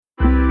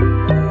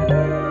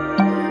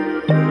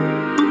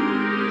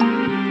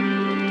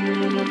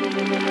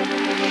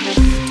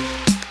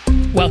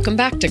Welcome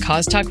back to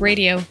Cause Talk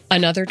Radio,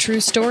 another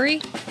true story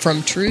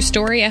from True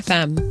Story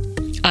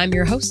FM. I'm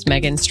your host,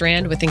 Megan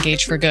Strand with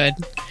Engage for Good.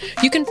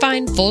 You can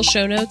find full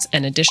show notes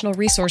and additional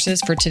resources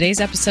for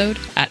today's episode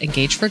at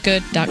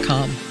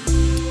engageforgood.com.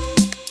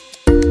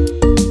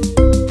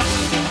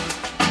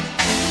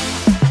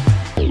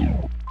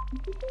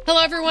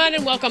 Hello, everyone,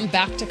 and welcome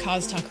back to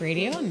Cause Talk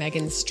Radio. I'm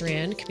Megan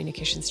Strand,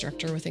 Communications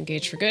Director with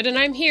Engage for Good, and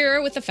I'm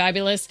here with the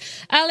fabulous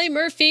Allie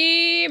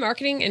Murphy,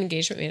 Marketing and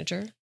Engagement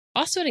Manager,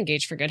 also at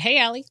Engage for Good. Hey,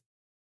 Allie.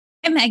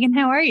 Hey, Megan.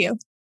 How are you?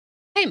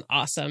 I'm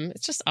awesome.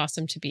 It's just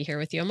awesome to be here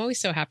with you. I'm always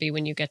so happy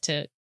when you get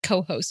to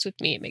co-host with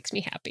me. It makes me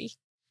happy.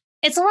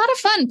 It's a lot of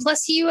fun.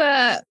 Plus, you,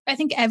 I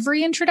think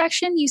every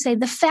introduction, you say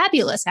the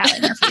fabulous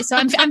Allie Murphy. So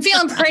I'm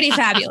feeling pretty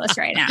fabulous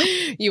right now.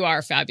 You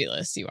are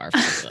fabulous. You are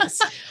fabulous.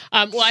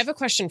 Well, I have a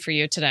question for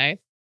you today.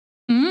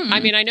 I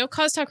mean, I know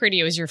Cause Talk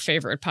Radio is your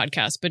favorite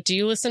podcast, but do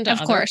you listen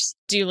to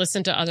Do you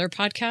listen to other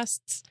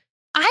podcasts?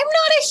 I'm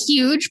not a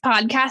huge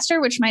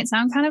podcaster, which might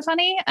sound kind of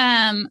funny.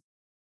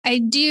 I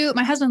do.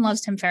 My husband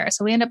loves Tim Ferriss,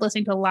 so we end up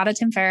listening to a lot of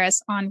Tim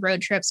Ferriss on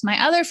road trips.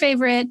 My other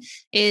favorite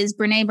is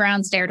Brene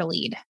Brown's Dare to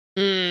Lead.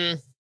 I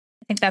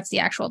think that's the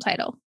actual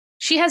title.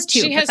 She has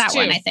two. She has that two.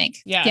 One, I think.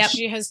 Yeah, yep.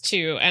 She has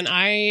two, and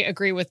I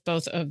agree with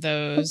both of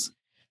those.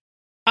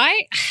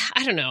 I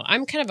don't know.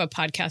 I'm kind of a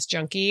podcast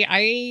junkie.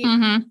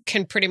 I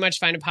can pretty much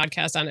find a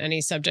podcast on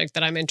any subject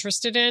that I'm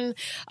interested in.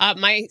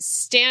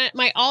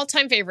 My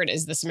all-time favorite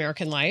is This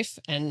American Life,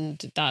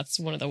 and that's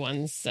one of the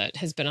ones that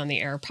has been on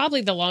the air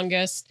probably the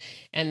longest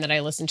and that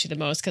I listen to the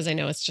most because I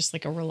know it's just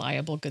like a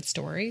reliable, good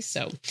story.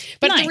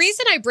 But nice. The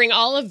reason I bring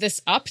all of this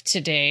up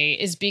today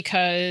is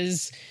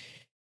because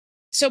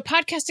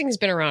podcasting has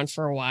been around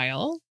for a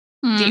while.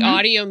 The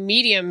audio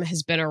medium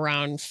has been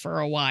around for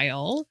a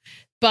while,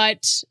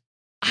 but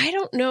I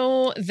don't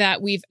know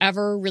that we've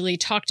ever really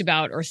talked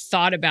about or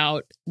thought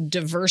about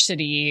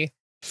diversity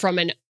from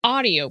an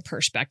audio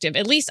perspective.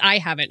 At least I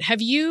haven't.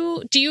 Have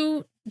you? Do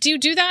you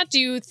do that? Do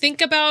you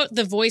think about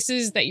the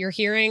voices that you're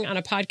hearing on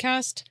a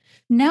podcast?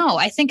 No,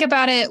 I think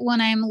about it when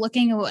I'm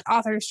looking at what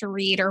authors to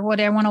read or what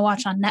I want to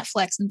watch on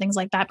Netflix and things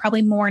like that,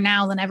 probably more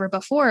now than ever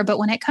before. But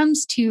when it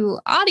comes to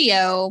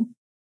audio,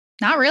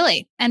 not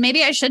really. And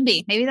maybe I should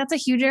be. Maybe that's a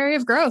huge area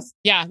of growth.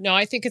 Yeah, no,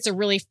 I think it's a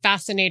really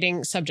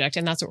fascinating subject.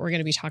 And that's what we're going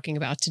to be talking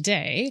about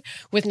today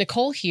with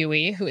Nicole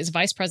Huey, who is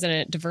Vice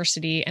President,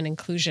 Diversity and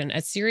Inclusion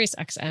at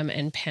SiriusXM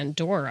and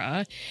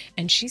Pandora.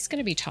 And she's going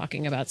to be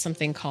talking about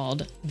something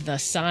called the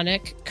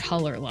Sonic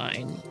Color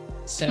Line.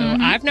 So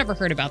I've never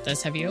heard about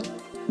this. Have you?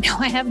 No,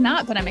 I have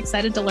not, but I'm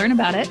excited to learn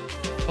about it.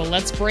 Well,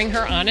 let's bring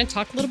her on and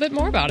talk a little bit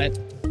more about it.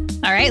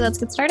 All right, let's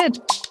get started.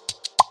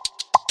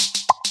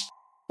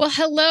 Well,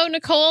 hello,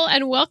 Nicole,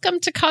 and welcome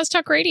to Cause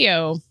Talk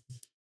Radio.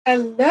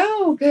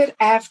 Hello, good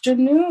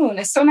afternoon.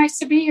 It's so nice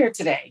to be here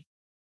today.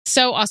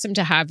 So awesome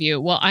to have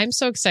you. Well, I'm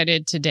so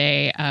excited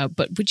today,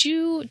 but would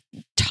you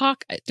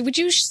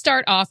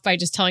start off by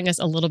just telling us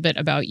a little bit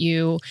about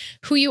you,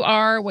 who you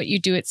are, what you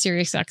do at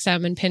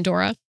SiriusXM and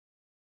Pandora?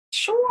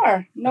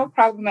 Sure, no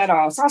problem at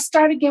all. So I'll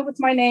start again with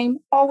my name,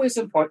 always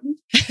important.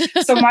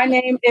 So my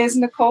name is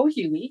Nicole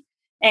Huey.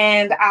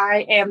 And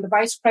I am the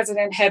Vice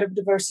President, Head of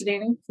Diversity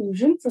and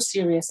Inclusion for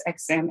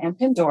SiriusXM and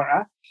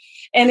Pandora.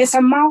 And it's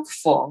a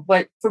mouthful,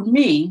 but for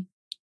me,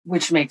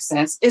 which makes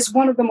sense, it's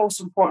one of the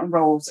most important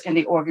roles in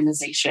the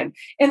organization.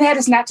 And that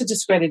is not to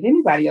discredit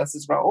anybody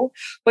else's role,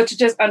 but to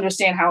just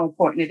understand how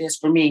important it is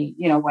for me,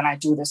 when I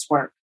do this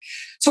work.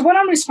 So what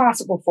I'm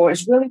responsible for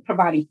is really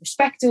providing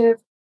perspective,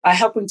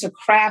 helping to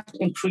craft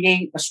and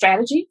create a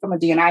strategy from a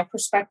D&I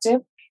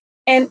perspective.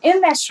 And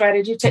in that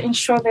strategy, to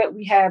ensure that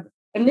we have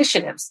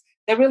initiatives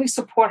that really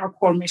support our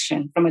core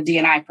mission from a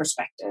D&I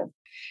perspective.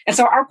 And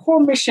so our core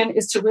mission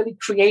is to really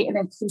create an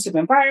inclusive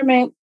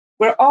environment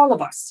where all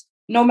of us,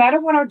 no matter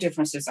what our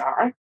differences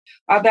are,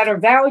 that are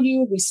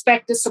valued,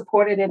 respected,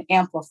 supported, and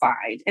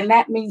amplified. And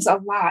that means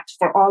a lot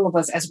for all of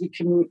us as we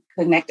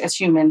connect as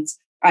humans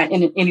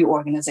in any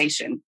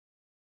organization.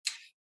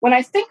 When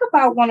I think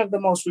about one of the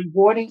most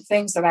rewarding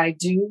things that I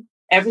do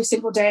every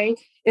single day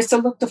is to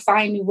look to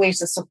find new ways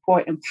to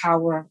support,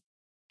 empower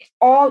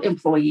all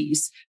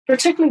employees,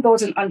 particularly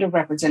those in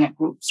underrepresented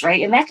groups,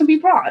 right? And that can be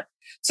broad.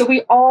 So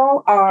we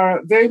all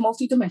are very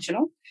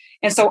multidimensional.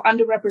 And so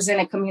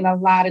underrepresented can mean a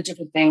lot of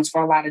different things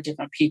for a lot of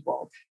different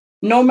people.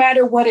 No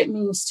matter what it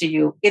means to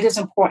you, it is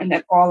important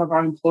that all of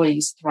our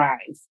employees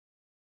thrive.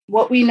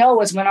 What we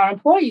know is when our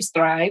employees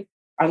thrive,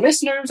 our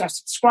listeners, our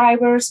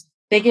subscribers,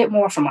 they get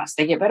more from us.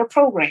 They get better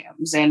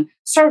programs and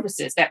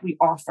services that we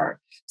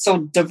offer. So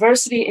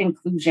diversity and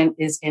inclusion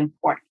is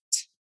important.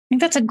 I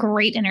think that's a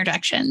great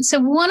introduction. So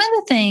one of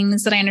the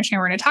things that I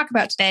understand we're going to talk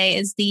about today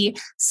is the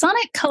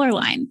Sonic Color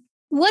Line.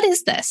 What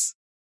is this?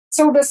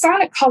 So the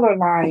Sonic Color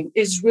Line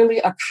is really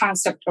a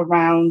concept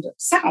around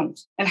sound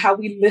and how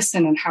we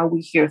listen and how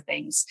we hear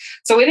things.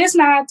 So it is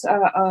not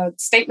a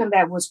statement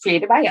that was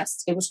created by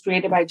us. It was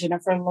created by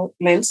Jennifer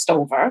Lynn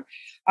Stover.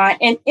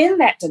 And in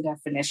that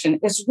definition,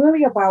 it's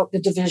really about the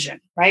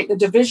division, right? The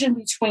division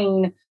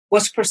between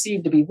what's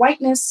perceived to be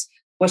whiteness,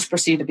 what's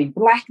perceived to be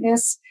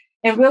blackness,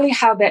 and really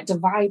how that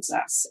divides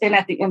us. And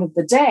at the end of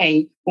the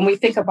day, when we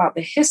think about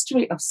the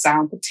history of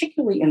sound,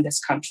 particularly in this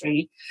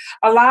country,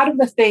 a lot of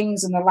the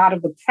things and a lot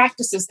of the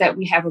practices that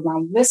we have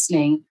around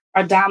listening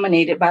are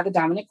dominated by the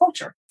dominant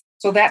culture.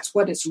 So that's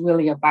what it's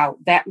really about,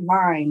 that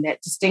line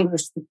that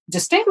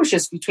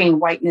distinguishes between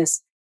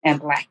whiteness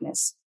and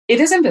Blackness. It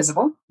is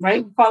invisible,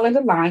 right? We call it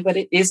a line, but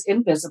it is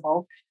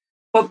invisible.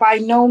 But by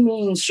no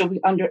means should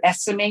we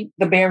underestimate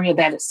the barrier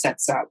that it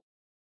sets up.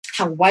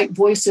 How white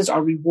voices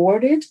are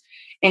rewarded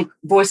and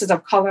voices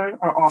of color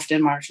are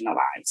often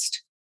marginalized.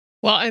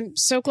 Well, I'm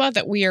so glad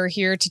that we are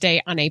here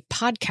today on a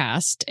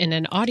podcast in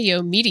an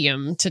audio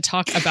medium to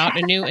talk about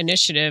a new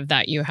initiative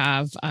that you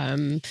have.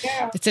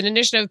 It's an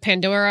initiative of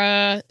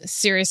Pandora,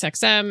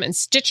 SiriusXM, and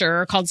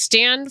Stitcher called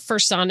Stand for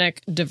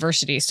Sonic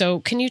Diversity. So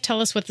can you tell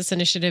us what this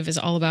initiative is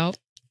all about?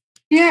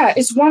 Yeah,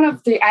 it's one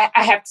of the,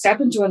 I've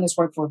been doing this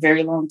work for a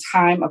very long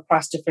time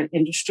across different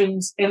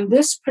industries. And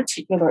this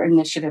particular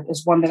initiative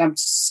is one that I'm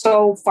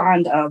so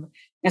fond of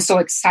and so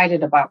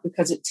excited about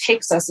because it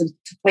takes us into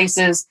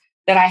places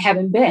that I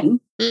haven't been,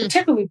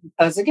 particularly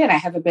because, again, I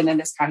haven't been in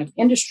this kind of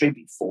industry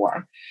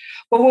before.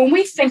 But when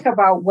we think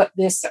about what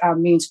this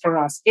means for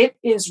us, it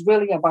is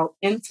really about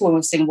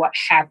influencing what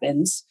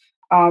happens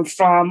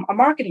from a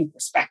marketing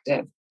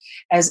perspective.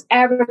 As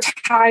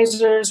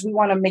advertisers, we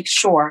want to make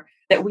sure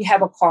that we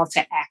have a call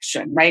to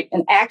action, right?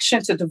 An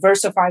action to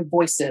diversify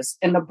voices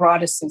in the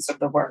broadest sense of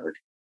the word.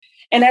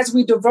 And as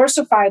we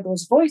diversify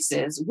those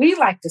voices, we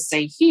like to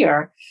say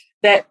here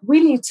that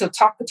we need to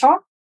talk the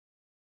talk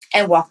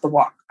and walk the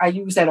walk. I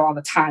use that all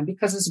the time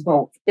because it's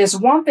both. It's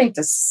one thing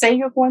to say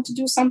you're going to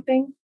do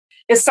something.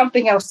 It's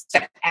something else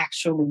to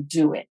actually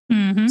do it.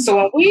 Mm-hmm. So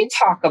when we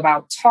talk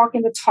about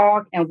talking the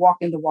talk and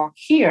walking the walk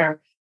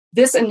here,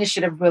 this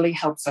initiative really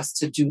helps us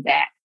to do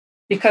that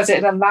because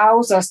it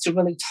allows us to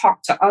really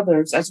talk to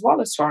others as well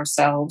as to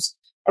ourselves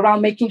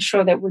around making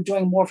sure that we're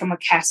doing more from a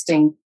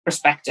casting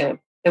perspective,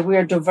 that we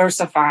are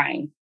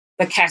diversifying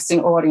the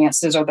casting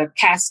audiences or the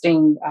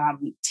casting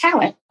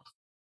talent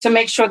to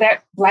make sure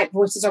that Black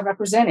voices are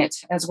represented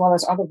as well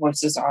as other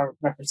voices are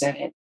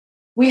represented.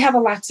 We have a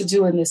lot to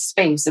do in this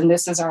space, and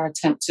this is our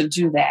attempt to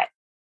do that.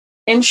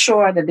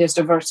 Ensure that there's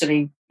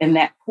diversity in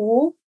that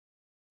pool,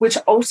 which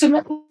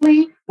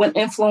ultimately will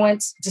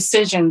influence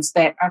decisions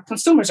that our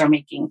consumers are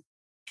making.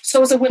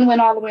 So it's a win-win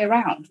all the way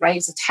around, right?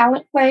 It's a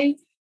talent play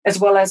as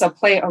well as a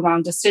play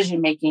around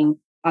decision-making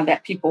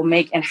that people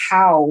make and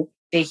how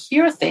they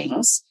hear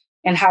things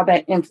and how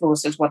that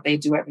influences what they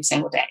do every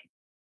single day.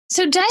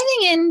 So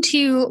diving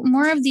into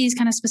more of these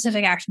kind of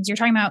specific actions, you're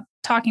talking about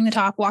talking the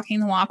talk, walking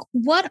the walk.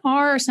 What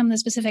are some of the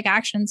specific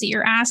actions that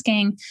you're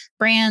asking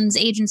brands,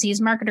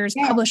 agencies, marketers,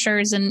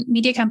 publishers, and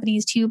media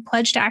companies to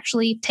pledge to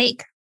actually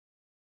take?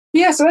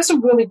 Yeah, so that's a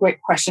really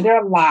great question. There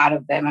are a lot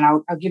of them, and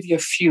I'll give you a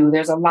few.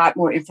 There's a lot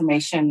more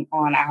information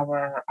on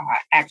our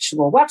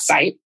actual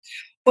website.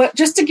 But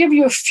just to give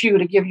you a few,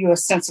 to give you a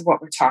sense of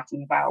what we're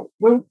talking about,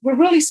 we're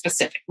really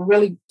specific. We're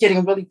really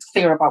getting really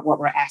clear about what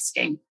we're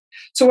asking.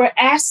 So we're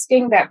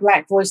asking that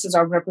Black voices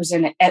are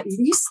represented at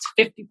least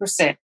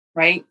 50%,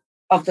 right,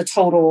 of the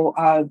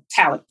total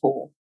talent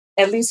pool,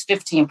 at least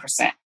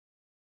 15%.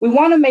 We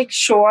want to make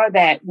sure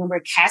that when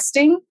we're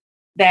casting,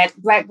 that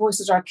Black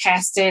voices are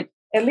casted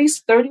at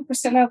least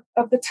 30%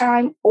 of the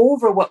time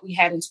over what we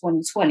had in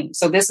 2020.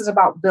 So this is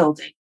about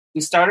building.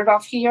 We started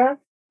off here.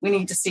 We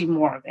need to see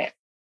more of it.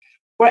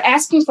 We're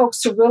asking folks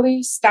to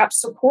really stop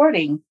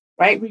supporting,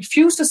 right?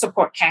 Refuse to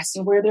support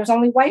casting where there's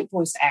only white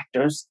voice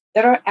actors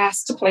that are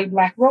asked to play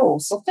Black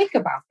roles. So think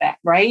about that,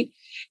 right?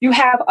 You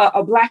have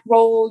a Black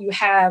role, you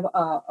have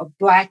a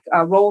Black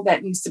role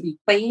that needs to be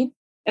played,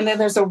 and then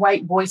there's a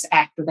white voice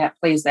actor that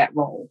plays that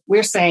role.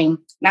 We're saying,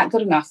 not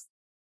good enough.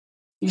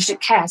 You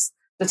should cast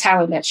the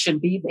talent that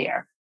should be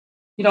there.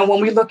 You know,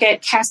 when we look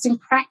at casting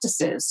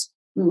practices,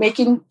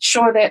 making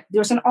sure that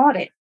there's an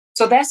audit.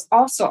 So that's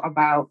also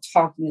about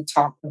talking the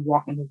talk and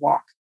walking the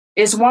walk.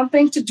 It's one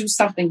thing to do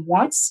something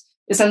once.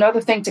 It's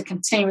another thing to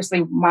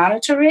continuously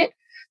monitor it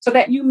so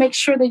that you make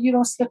sure that you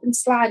don't slip and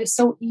slide. It's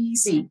so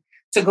easy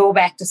to go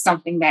back to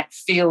something that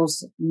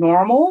feels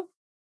normal.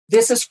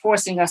 This is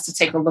forcing us to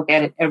take a look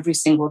at it every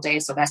single day.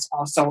 So that's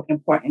also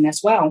important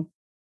as well.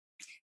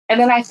 And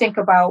then I think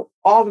about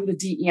all of the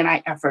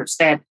DE&I efforts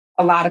that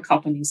a lot of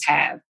companies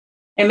have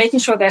and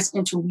making sure that's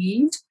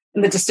interweaved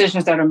in the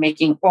decisions that are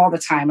making all the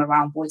time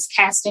around voice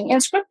casting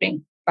and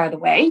scripting, by the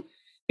way,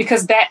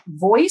 because that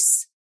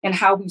voice and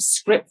how we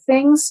script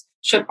things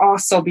should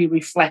also be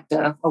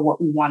reflective of what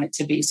we want it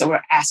to be. So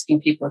we're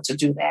asking people to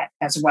do that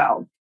as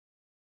well.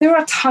 There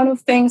are a ton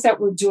of things that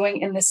we're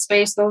doing in this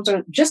space. Those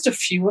are just a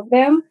few of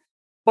them.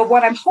 But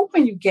what I'm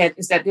hoping you get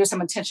is that there's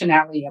some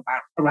intentionality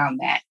around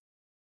that.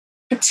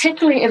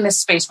 Particularly in this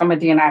space from a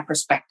D&I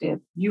perspective,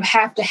 you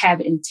have to have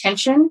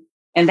intention,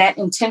 and that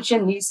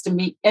intention needs to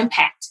meet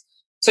impact.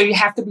 So you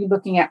have to be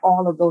looking at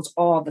all of those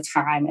all the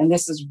time. And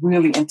this is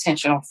really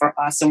intentional for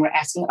us. And we're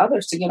asking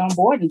others to get on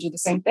board and do the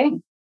same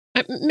thing.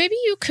 Maybe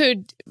you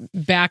could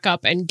back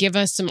up and give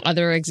us some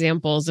other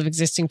examples of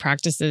existing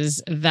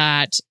practices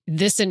that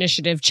this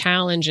initiative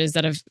challenges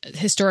that have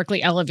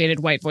historically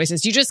elevated white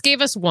voices. You just gave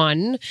us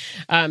one,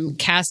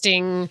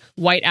 casting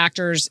white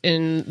actors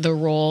in the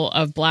role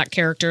of Black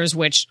characters,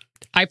 which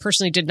I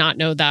personally did not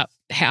know that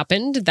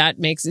happened. That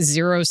makes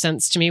zero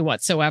sense to me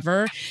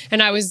whatsoever.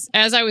 And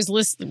as I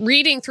was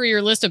reading through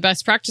your list of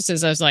best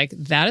practices, I was like,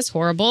 that is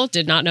horrible.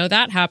 Did not know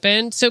that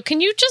happened. So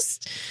can you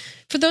just,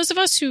 for those of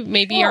us who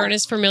maybe aren't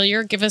as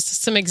familiar, give us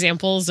some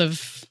examples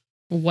of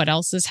what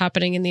else is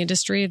happening in the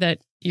industry that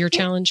you're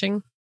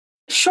challenging?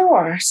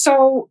 Sure.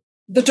 So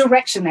the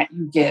direction that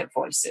you give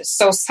voices.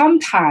 So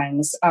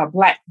sometimes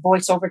Black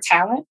voiceover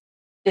talent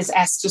is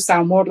asked to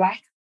sound more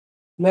Black,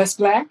 less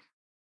Black,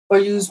 or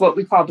use what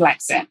we call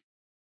Black scent.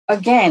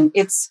 Again,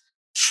 it's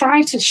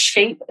trying to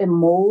shape and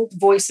mold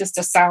voices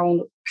to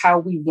sound how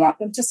we want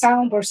them to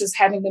sound versus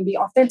having them be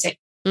authentic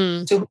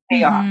to who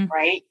they are,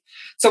 right?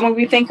 So when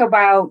we think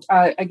about,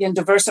 again,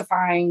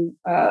 diversifying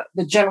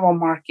the general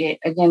market,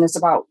 again, it's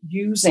about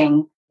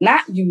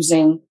not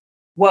using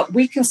what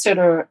we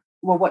consider,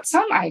 well, what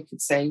some I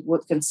could say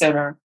would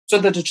consider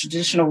sort of the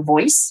traditional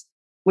voice,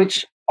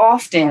 which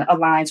often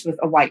aligns with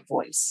a white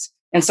voice.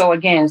 And so,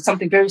 again,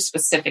 something very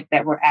specific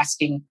that we're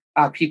asking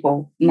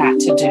people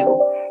not to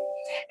do.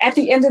 At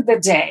the end of the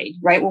day,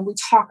 right, when we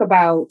talk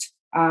about,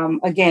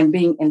 again,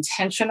 being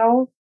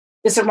intentional,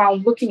 it's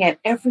around looking at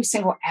every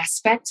single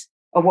aspect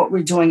of what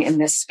we're doing in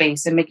this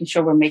space and making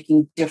sure we're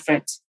making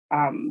different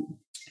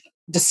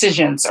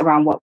decisions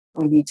around what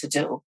we need to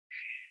do.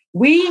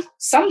 We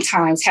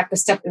sometimes have to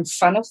step in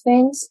front of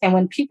things. And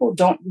when people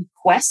don't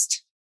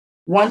request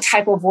one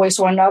type of voice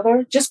or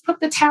another, just put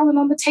the talent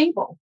on the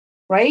table,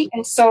 right?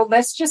 And so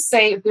let's just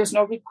say if there's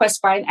no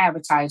request by an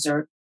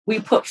advertiser, we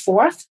put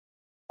forth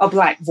a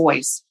Black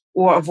voice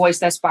or a voice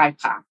that's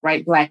BIPOC,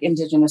 right? Black,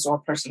 Indigenous, or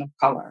person of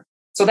color.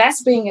 So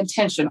that's being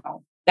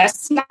intentional.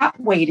 That's not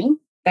waiting.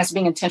 That's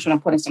being intentional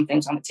and putting some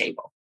things on the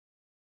table.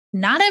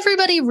 Not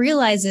everybody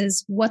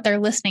realizes what they're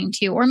listening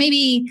to, or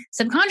maybe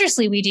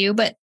subconsciously we do,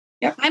 but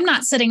I'm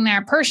not sitting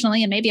there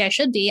personally, and maybe I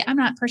should be. I'm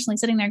not personally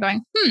sitting there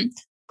going,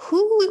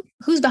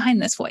 who's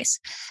behind this voice?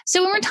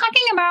 So when we're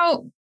talking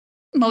about,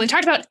 well, we've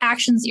talked about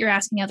actions that you're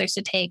asking others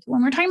to take.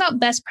 When we're talking about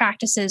best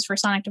practices for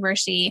sonic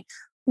diversity,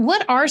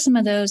 what are some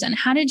of those, and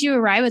how did you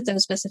arrive at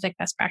those specific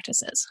best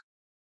practices?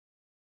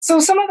 So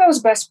some of those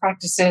best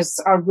practices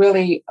are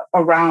really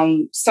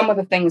around some of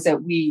the things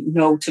that we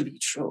know to be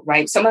true,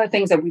 right? Some of the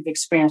things that we've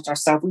experienced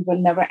ourselves. We would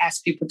never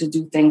ask people to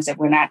do things that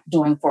we're not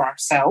doing for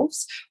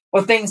ourselves,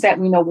 or things that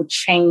we know would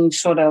change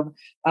sort of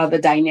the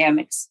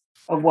dynamics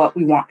of what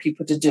we want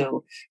people to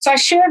do. So I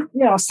shared,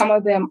 some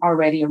of them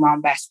already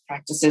around best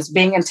practices,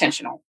 being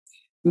intentional,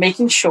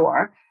 making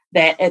sure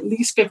that at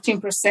least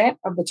 15%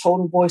 of the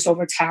total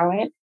voiceover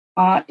talent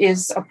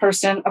is a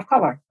person of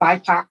color.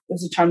 BIPOC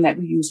is a term that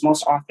we use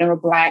most often, or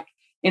Black,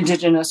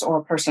 Indigenous, or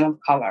a person of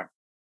color.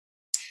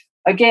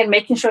 Again,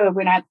 making sure that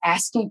we're not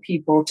asking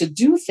people to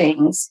do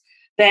things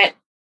that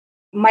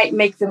might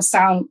make them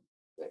sound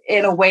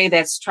in a way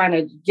that's trying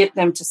to get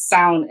them to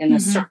sound in a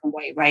certain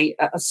way, right?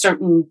 A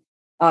certain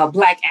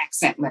Black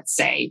accent, let's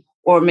say,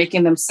 or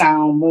making them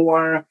sound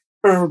more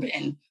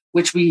urban,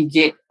 which we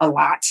get a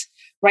lot.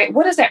 Right?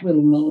 What does that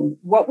really mean?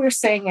 What we're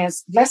saying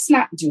is, let's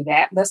not do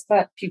that. Let's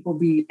let people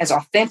be as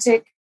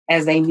authentic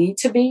as they need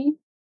to be.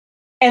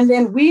 And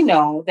then we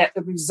know that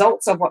the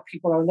results of what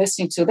people are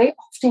listening to, they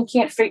often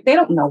they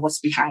don't know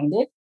what's behind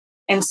it.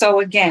 And so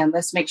again,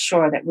 let's make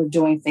sure that we're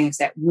doing things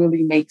that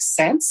really make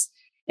sense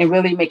and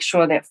really make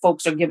sure that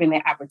folks are given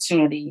the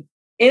opportunity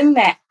in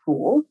that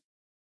pool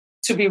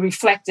to be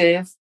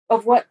reflective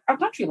of what our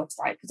country looks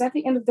like. Because at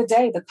the end of the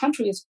day, the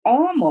country is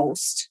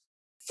almost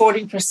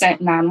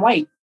 40%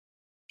 non-white.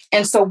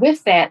 And so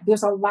with that,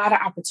 there's a lot of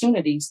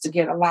opportunities to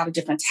get a lot of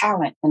different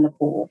talent in the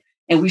pool.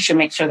 And we should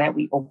make sure that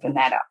we open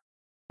that up.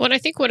 Well, I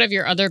think one of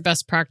your other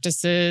best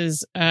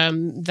practices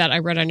that I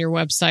read on your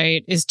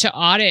website is to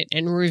audit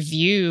and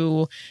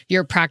review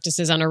your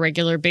practices on a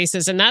regular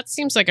basis. And that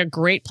seems like a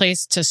great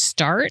place to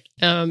start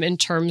in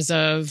terms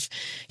of,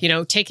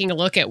 taking a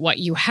look at what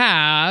you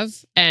have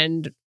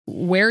and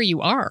where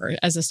you are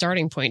as a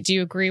starting point. Do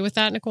you agree with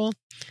that, Nicole?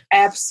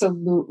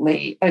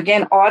 Absolutely.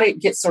 Again, audit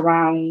gets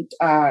around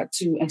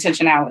to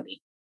intentionality.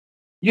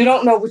 You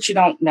don't know what you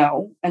don't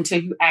know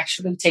until you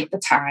actually take the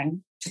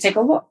time to take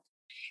a look.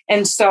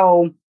 And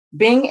so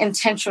being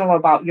intentional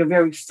about your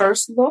very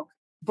first look,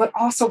 but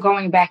also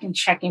going back and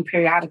checking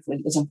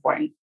periodically is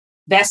important.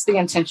 That's the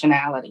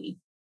intentionality.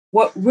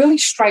 What really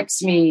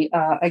strikes me,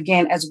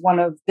 again, as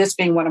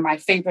being one of my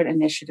favorite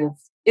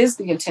initiatives, is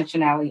the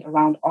intentionality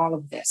around all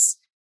of this.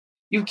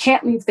 You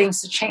can't leave things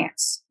to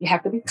chance. You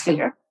have to be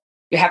clear.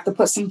 You have to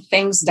put some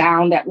things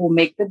down that will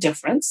make the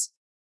difference.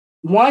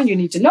 One, you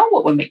need to know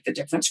what will make the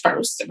difference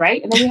first,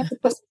 right? And then you have to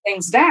put some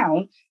things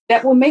down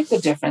that will make the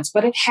difference,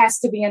 but it has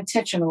to be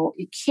intentional.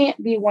 It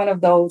can't be one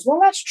of those, well,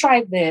 let's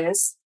try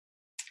this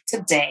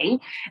today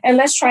and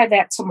let's try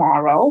that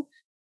tomorrow.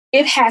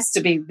 It has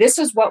to be, this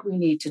is what we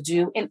need to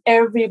do. And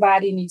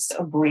everybody needs to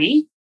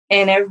agree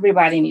and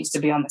everybody needs to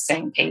be on the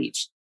same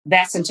page.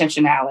 That's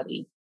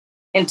intentionality.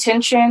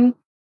 Intention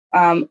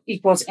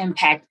equals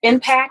impact.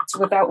 Impact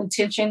without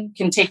intention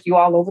can take you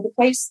all over the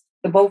place.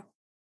 The both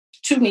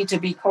two need to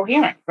be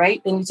coherent,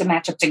 right? They need to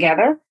match up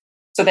together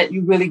so that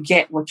you really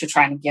get what you're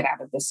trying to get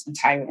out of this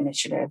entire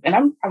initiative. And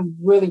I'm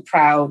really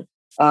proud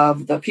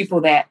of the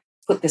people that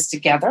put this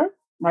together,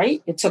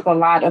 right? It took a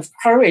lot of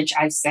courage,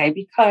 I say,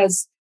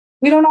 because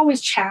we don't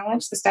always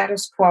challenge the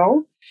status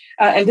quo.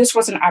 And this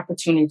was an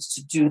opportunity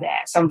to do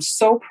that. So I'm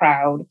so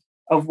proud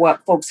of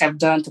what folks have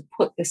done to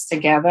put this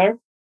together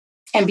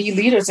and be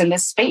leaders in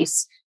this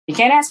space. You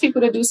can't ask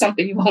people to do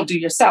something you won't do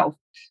yourself.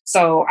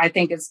 So I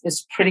think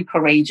it's pretty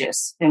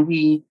courageous. And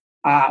we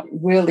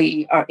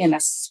really are in a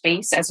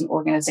space as an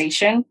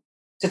organization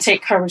to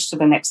take courage to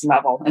the next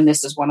level. And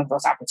this is one of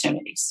those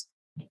opportunities.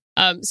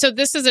 So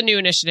this is a new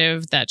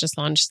initiative that just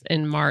launched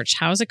in March.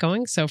 How's it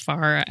going so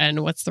far?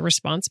 And what's the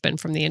response been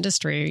from the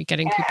industry? Are you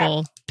getting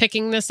people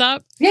picking this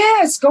up?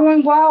 Yeah, it's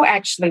going well,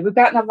 actually. We've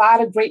gotten a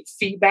lot of great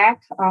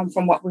feedback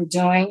from what we're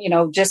doing,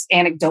 just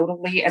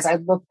anecdotally, as I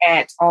look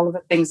at all of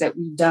the things that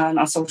we've done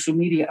on social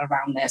media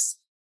around this.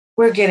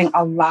 We're getting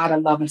a lot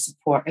of love and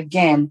support.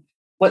 Again,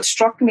 what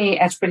struck me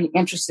as pretty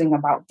interesting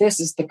about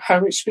this is the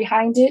courage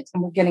behind it.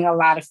 And we're getting a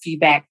lot of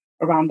feedback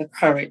around the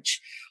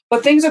courage.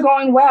 But things are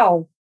going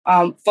well.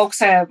 Folks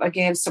have,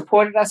 again,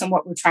 supported us in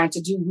what we're trying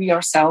to do. We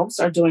ourselves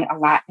are doing a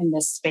lot in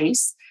this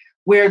space.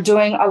 We're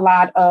doing a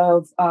lot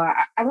of,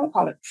 I won't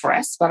call it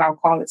press, but I'll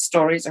call it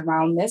stories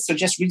around this. So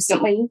just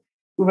recently,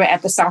 we were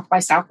at the South by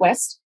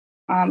Southwest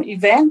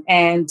event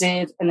and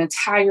did an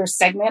entire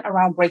segment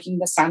around breaking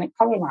the sonic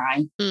color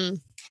line.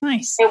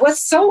 Nice. And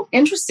what's so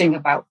interesting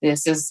about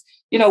this is,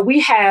 we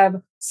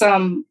have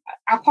some,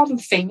 I'll call them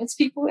famous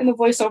people in the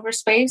voiceover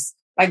space,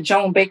 like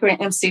Joan Baker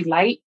and MC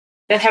Light,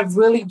 that have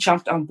really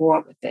jumped on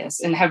board with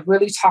this and have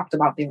really talked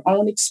about their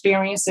own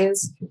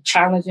experiences,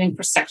 challenging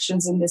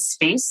perceptions in this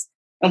space,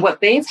 and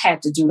what they've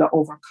had to do to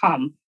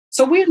overcome.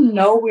 So we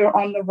know we're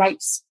on the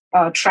right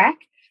track.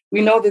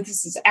 We know that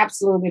this is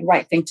absolutely the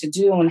right thing to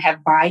do and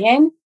have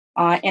buy-in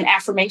and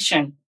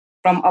affirmation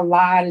from a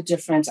lot of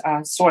different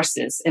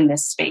sources in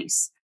this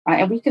space.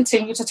 And we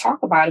continue to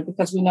talk about it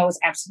because we know it's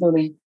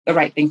absolutely the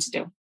right thing to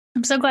do.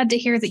 I'm so glad to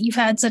hear that you've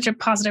had such a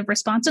positive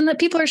response and that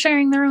people are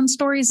sharing their own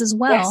stories as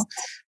well.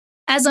 Yes.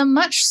 As a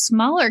much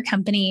smaller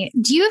company,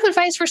 do you have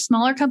advice for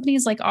smaller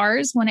companies like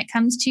ours when it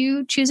comes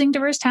to choosing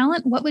diverse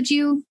talent? What would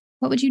you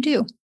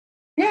do?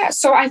 Yeah,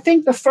 so I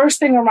think the first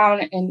thing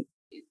around and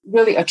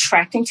really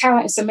attracting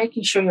talent is to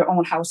making sure your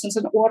own house is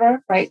in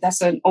order, right?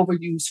 That's an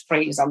overused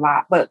phrase a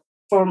lot. But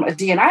from a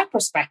D&I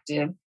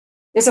perspective,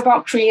 it's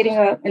about creating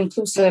an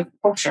inclusive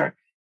culture.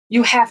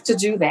 You have to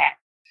do that.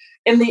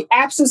 In the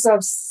absence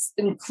of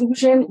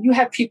inclusion, you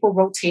have people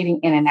rotating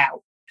in and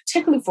out,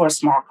 particularly for a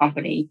small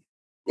company.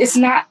 It's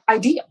not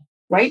ideal,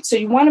 right? So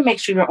you want to make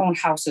sure your own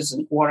house is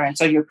in order. And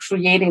so you're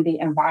creating the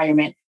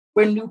environment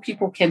where new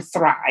people can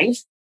thrive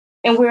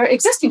and where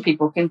existing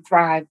people can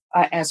thrive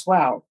as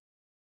well.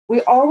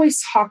 We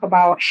always talk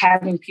about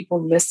having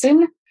people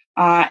listen,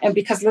 and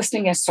because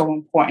listening is so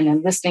important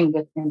and listening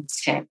with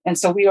intent. And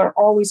so we are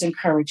always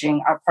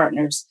encouraging our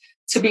partners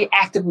to be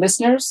active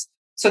listeners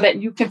so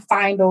that you can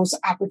find those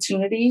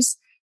opportunities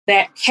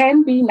that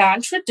can be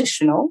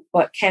non-traditional,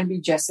 but can be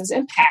just as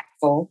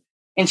impactful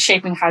in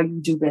shaping how you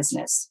do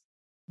business.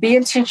 Be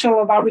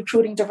intentional about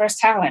recruiting diverse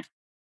talent.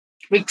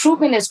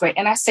 Recruitment is great.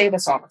 And I say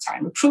this all the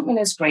time. Recruitment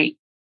is great.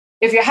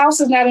 If your house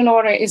is not in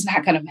order, it's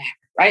not going to matter,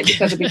 right?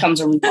 Because it becomes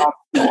a revolving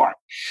door.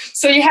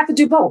 So you have to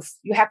do both.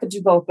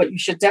 But you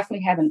should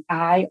definitely have an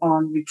eye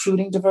on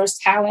recruiting diverse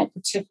talent,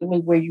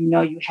 particularly where you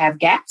know you have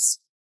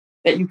gaps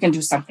that you can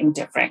do something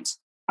different.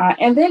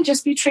 And then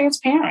just be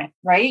transparent,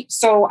 right?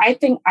 So I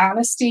think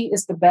honesty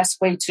is the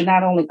best way to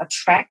not only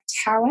attract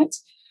talent,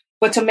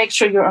 but to make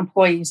sure your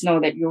employees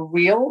know that you're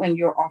real and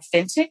you're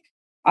authentic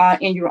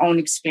in your own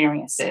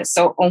experiences.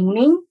 So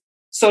owning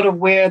sort of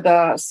where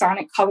the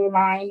sonic color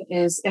line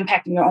is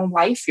impacting your own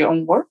life, your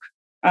own work,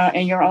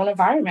 and your own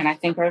environment, I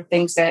think are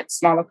things that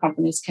smaller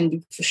companies can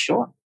do for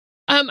sure.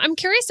 I'm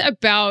curious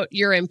about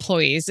your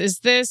employees.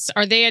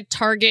 Are they a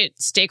target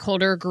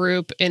stakeholder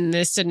group in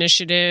this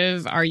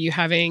initiative? Are you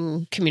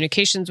having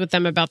communications with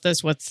them about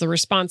this? What's the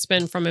response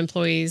been from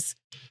employees?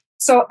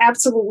 So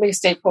absolutely a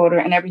stakeholder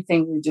in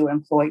everything we do,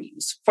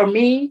 employees. For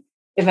me,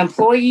 if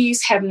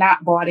employees have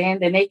not bought in,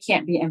 then they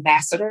can't be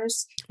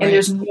ambassadors. And Right.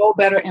 There's no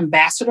better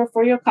ambassador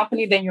for your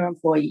company than your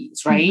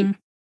employees, right? Mm-hmm.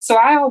 So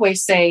I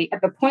always say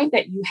at the point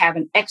that you have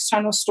an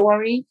external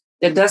story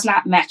that does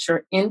not match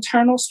your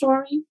internal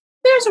story,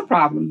 there's a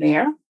problem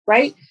there,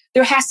 right?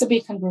 There has to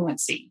be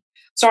congruency.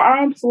 So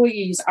our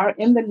employees are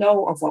in the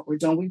know of what we're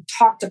doing. We've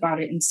talked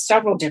about it in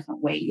several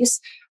different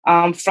ways,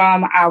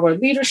 from our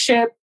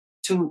leadership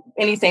to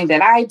anything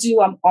that I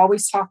do. I'm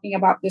always talking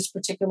about this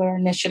particular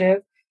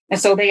initiative. And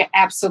so they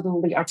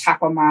absolutely are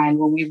top of mind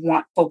when we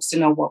want folks to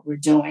know what we're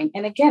doing.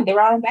 And again, they're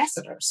our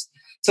ambassadors.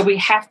 So we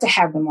have to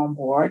have them on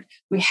board.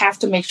 We have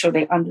to make sure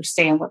they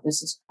understand what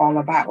this is all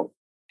about.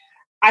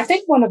 I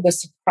think one of the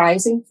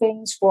surprising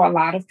things for a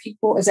lot of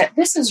people is that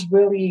this is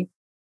really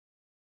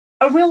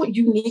a real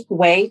unique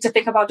way to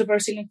think about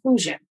diversity and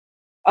inclusion.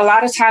 A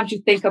lot of times you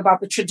think about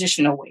the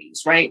traditional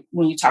ways, right?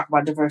 When you talk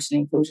about diversity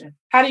and inclusion,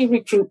 how do you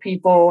recruit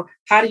people?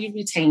 How do you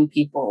retain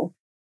people?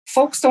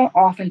 Folks don't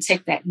often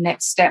take that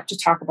next step to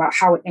talk about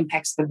how it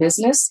impacts the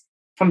business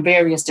from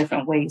various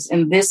different ways.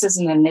 And this is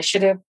an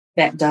initiative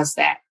that does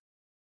that.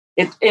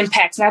 It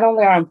impacts not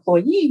only our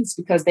employees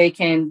because they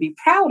can be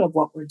proud of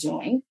what we're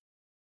doing,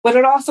 but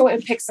it also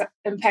impacts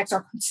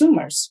our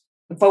consumers,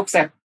 the folks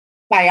that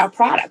buy our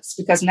products,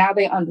 because now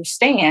they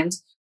understand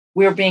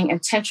we're being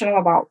intentional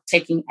about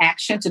taking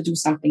action to do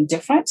something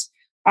different.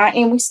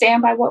 And we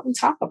stand by what we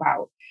talk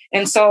about.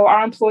 And so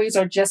our employees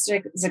are just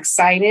as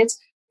excited.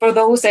 For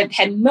those that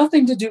had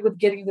nothing to do with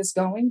getting this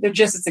going, they're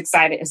just as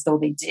excited as though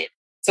they did.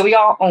 So we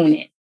all own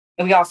it.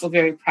 And we all feel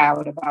very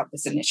proud about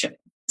this initiative.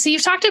 So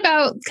you've talked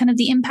about kind of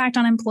the impact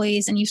on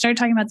employees and you started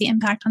talking about the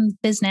impact on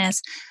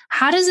business.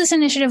 How does this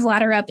initiative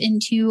ladder up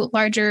into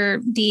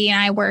larger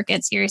DE&I work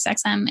at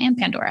SiriusXM and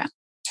Pandora?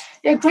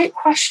 Yeah, great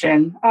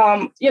question.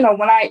 When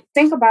I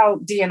think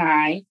about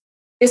D&I,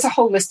 it's a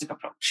holistic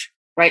approach,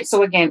 right?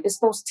 So again, it's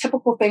those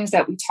typical things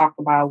that we talk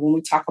about when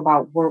we talk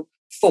about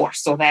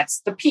workforce. So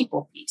that's the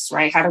people piece,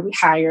 right? How do we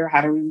hire?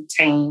 How do we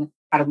retain?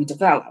 How do we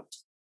develop?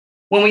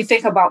 When we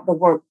think about the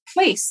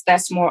workplace,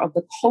 that's more of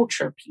the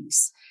culture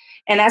piece.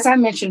 And as I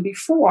mentioned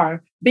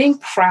before, being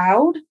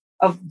proud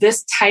of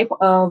this type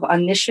of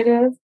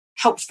initiative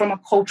helps from a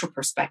culture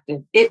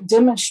perspective. It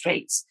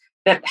demonstrates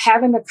that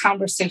having the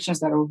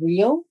conversations that are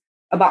real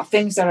about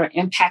things that are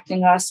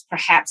impacting us,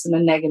 perhaps in a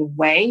negative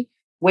way,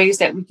 ways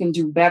that we can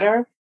do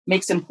better,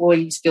 makes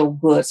employees feel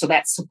good. So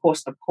that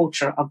supports the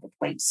culture of the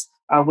place,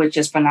 which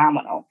is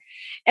phenomenal.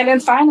 And then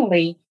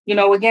finally,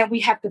 again,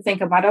 we have to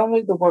think about not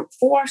only the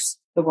workforce,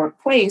 the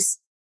workplace,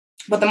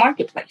 but the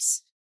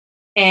marketplace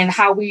and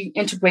how we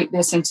integrate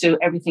this into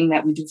everything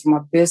that we do from a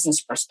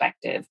business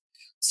perspective.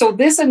 So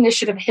this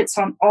initiative hits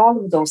on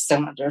all of those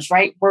cylinders,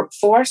 right?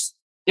 Workforce,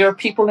 there are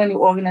people in the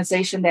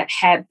organization that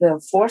had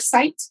the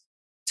foresight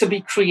to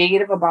be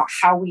creative about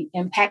how we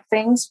impact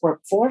things.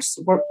 Workforce,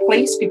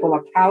 workplace, people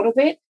are proud of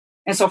it.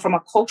 And so from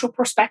a cultural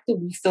perspective,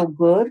 we feel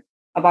good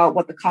about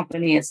what the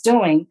company is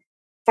doing.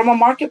 From a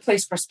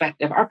marketplace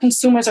perspective, our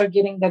consumers are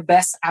getting the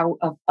best out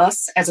of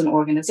us as an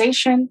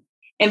organization,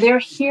 and they're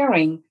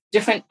hearing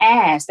different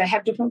ads that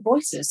have different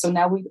voices. So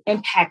now we've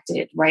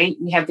impacted, right?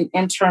 We have the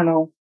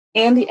internal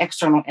and the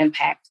external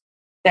impact.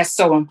 That's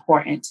so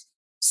important.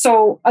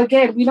 So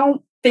again, we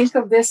don't think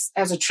of this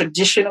as a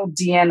traditional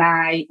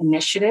D&I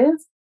initiative,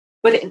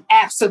 but it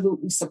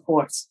absolutely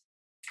supports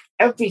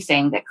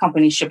everything that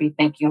companies should be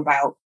thinking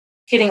about,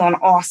 hitting on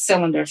all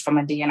cylinders from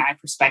a D&I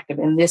perspective.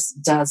 And this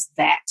does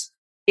that.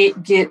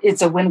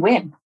 It's a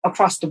win-win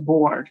across the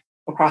board.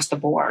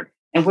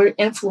 And we're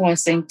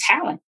influencing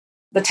talent,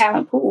 the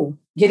talent pool,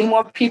 getting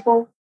more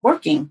people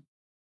working.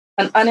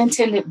 An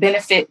unintended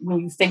benefit when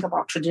you think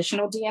about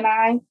traditional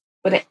D&I,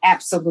 but it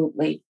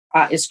absolutely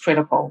is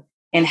critical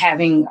in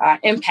having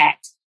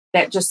impact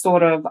that just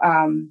sort of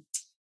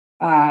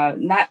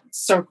not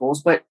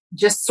circles, but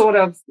just sort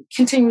of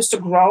continues to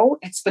grow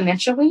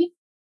exponentially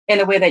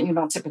in a way that you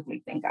don't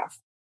typically think of.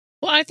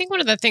 Well, I think one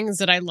of the things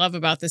that I love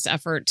about this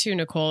effort too,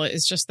 Nicole,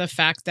 is just the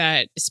fact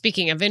that,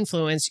 speaking of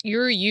influence,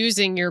 you're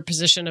using your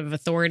position of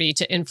authority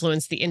to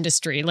influence the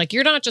industry. Like,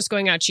 you're not just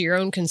going out to your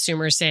own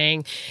consumers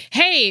saying,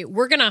 hey,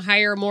 we're going to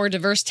hire more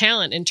diverse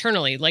talent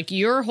internally. Like,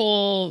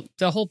 the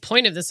whole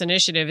point of this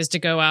initiative is to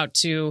go out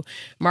to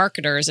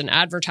marketers and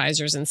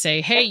advertisers and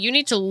say, hey, you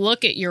need to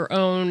look at your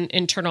own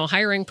internal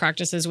hiring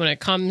practices when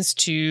it comes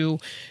to,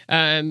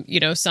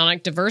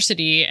 sonic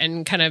diversity,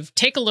 and kind of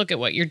take a look at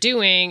what you're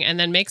doing and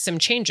then make some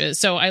changes.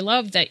 So I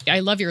love that.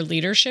 I love your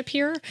leadership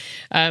here.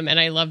 And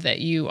I love that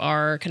you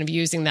are kind of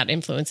using that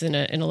influence in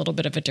a little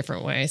bit of a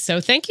different way.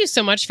 So thank you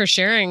so much for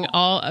sharing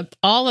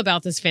all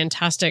about this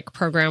fantastic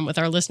program with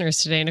our listeners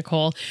today,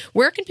 Nicole.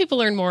 Where can people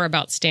learn more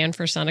about Stand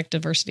for Sonic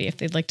Diversity if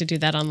they'd like to do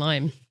that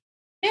online?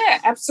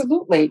 Yeah,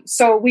 absolutely.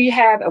 So we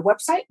have a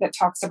website that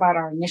talks about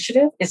our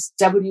initiative. It's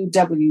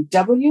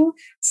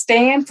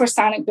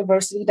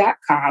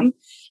www.standforsonicdiversity.com.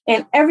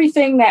 And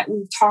everything that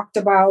we've talked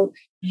about,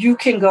 you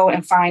can go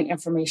and find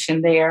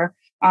information there.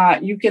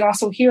 You can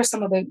also hear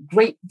some of the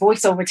great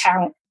voiceover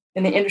talent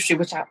in the industry,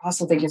 which I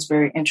also think is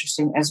very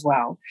interesting as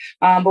well.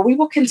 But we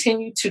will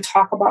continue to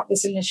talk about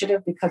this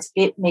initiative because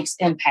it makes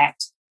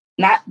impact,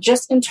 not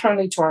just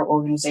internally to our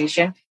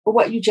organization, but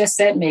what you just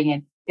said,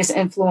 Megan, is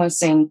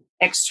influencing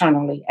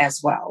externally as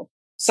well.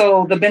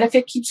 So the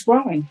benefit keeps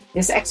growing.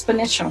 It's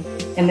exponential.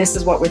 And this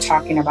is what we're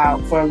talking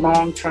about for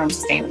long-term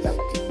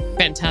sustainability.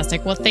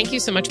 Fantastic. Well, thank you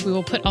so much. We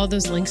will put all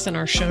those links in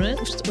our show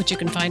notes, which you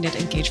can find at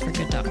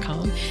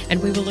engageforgood.com.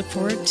 And we will look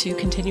forward to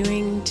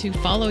continuing to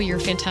follow your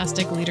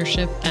fantastic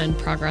leadership and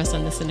progress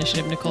on this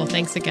initiative. Nicole,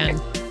 thanks again.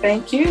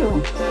 Thank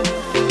you.